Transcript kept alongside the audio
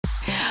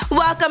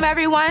Welcome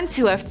everyone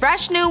to a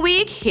fresh new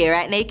week here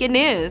at Naked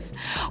News.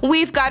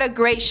 We've got a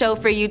great show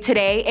for you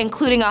today,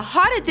 including a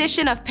hot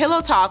edition of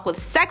Pillow Talk with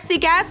sexy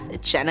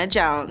guest Jenna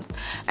Jones.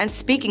 And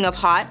speaking of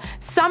hot,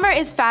 summer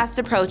is fast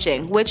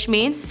approaching, which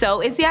means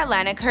so is the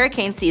Atlantic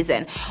hurricane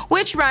season,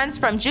 which runs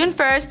from June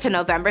 1st to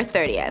November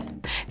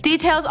 30th.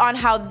 Details on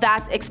how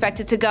that's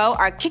expected to go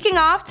are kicking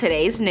off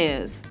today's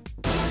news.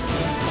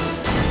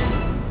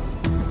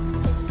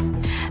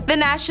 The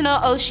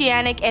National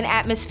Oceanic and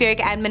Atmospheric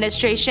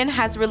Administration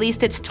has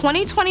released its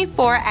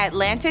 2024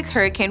 Atlantic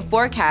hurricane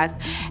forecast,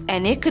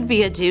 and it could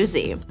be a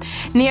doozy.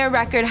 Near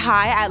record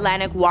high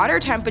Atlantic water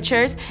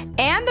temperatures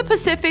and the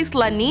Pacific's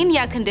La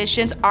Nina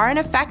conditions are in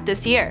effect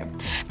this year.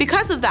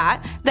 Because of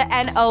that, the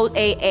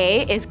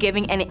N.O.A.A. is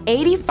giving an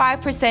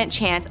 85%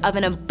 chance of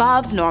an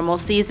above normal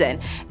season,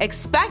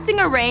 expecting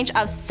a range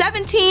of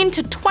 17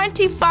 to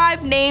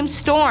 25 named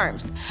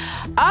storms.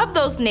 Of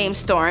those named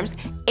storms,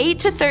 8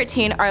 to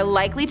 13 are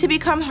likely to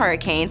become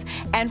hurricanes,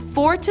 and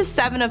 4 to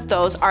 7 of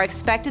those are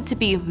expected to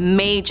be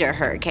major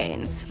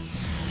hurricanes.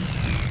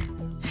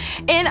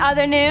 In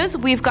other news,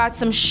 we've got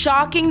some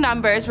shocking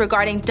numbers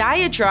regarding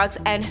diet drugs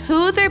and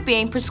who they're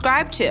being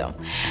prescribed to.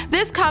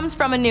 This comes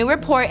from a new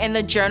report in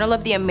the Journal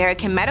of the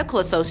American Medical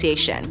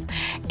Association.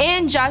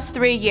 In just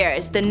 3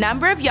 years, the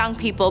number of young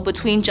people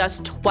between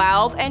just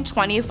 12 and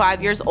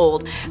 25 years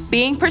old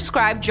being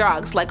prescribed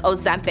drugs like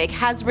Ozempic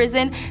has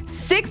risen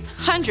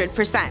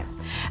 600%.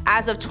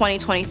 As of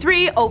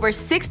 2023, over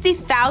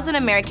 60,000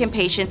 American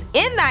patients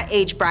in that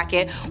age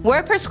bracket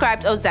were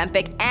prescribed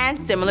Ozempic and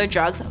similar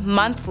drugs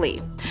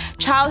monthly.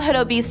 Childhood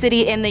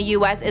obesity in the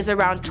US is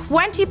around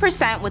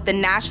 20%, with the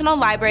National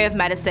Library of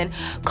Medicine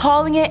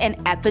calling it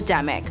an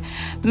epidemic.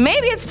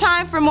 Maybe it's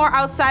time for more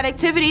outside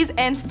activities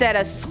instead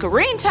of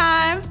screen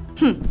time.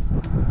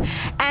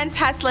 And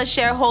Tesla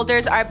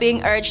shareholders are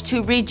being urged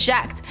to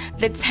reject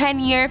the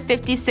 10-year,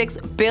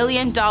 $56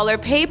 billion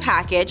pay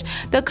package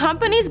the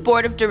company's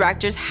board of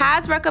directors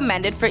has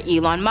recommended for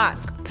Elon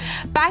Musk.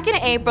 Back in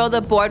April, the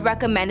board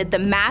recommended the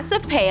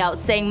massive payout,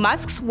 saying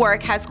Musk's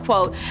work has,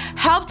 quote,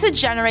 helped to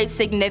generate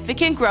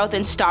significant growth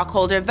in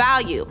stockholder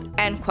value,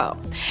 end quote.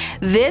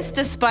 This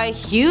despite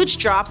huge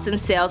drops in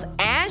sales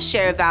and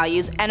share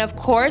values, and of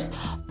course,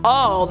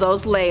 all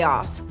those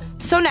layoffs.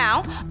 So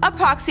now, a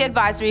proxy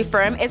advisory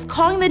firm is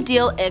calling the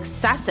deal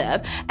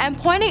excessive and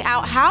pointing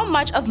out how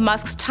much of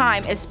Musk's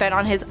time is spent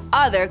on his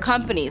other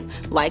companies,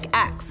 like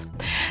X.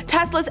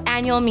 Tesla's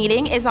annual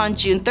meeting is on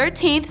June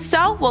 13th,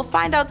 so we'll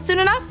find out soon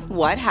enough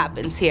what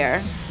happens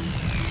here.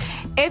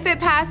 If it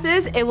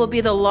passes, it will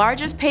be the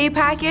largest pay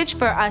package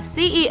for a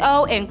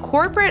CEO in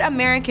corporate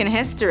American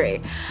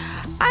history.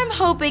 I'm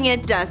hoping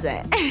it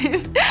doesn't.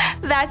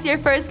 That's your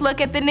first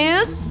look at the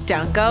news.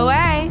 Don't go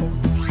away.